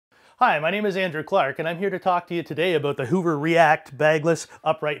Hi, my name is Andrew Clark, and I'm here to talk to you today about the Hoover REACT Bagless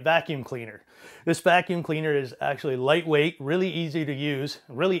Upright Vacuum Cleaner. This vacuum cleaner is actually lightweight, really easy to use,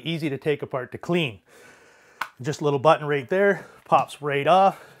 really easy to take apart to clean. Just a little button right there, pops right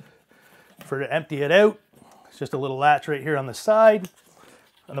off. To empty it out, it's just a little latch right here on the side,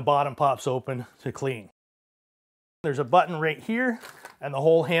 and the bottom pops open to clean. There's a button right here, and the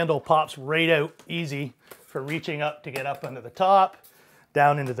whole handle pops right out, easy for reaching up to get up under the top,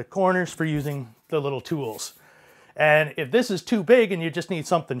 down into the corners for using the little tools. And if this is too big and you just need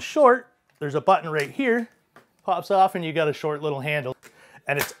something short, there's a button right here, pops off and you got a short little handle.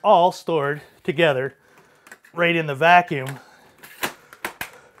 And it's all stored together right in the vacuum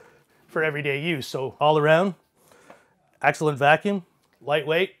for everyday use. So all around, excellent vacuum,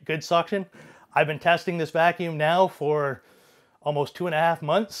 lightweight, good suction. I've been testing this vacuum now for almost 2.5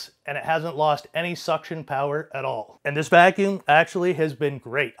 months, and it hasn't lost any suction power at all. And this vacuum actually has been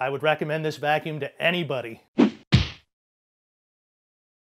great. I would recommend this vacuum to anybody.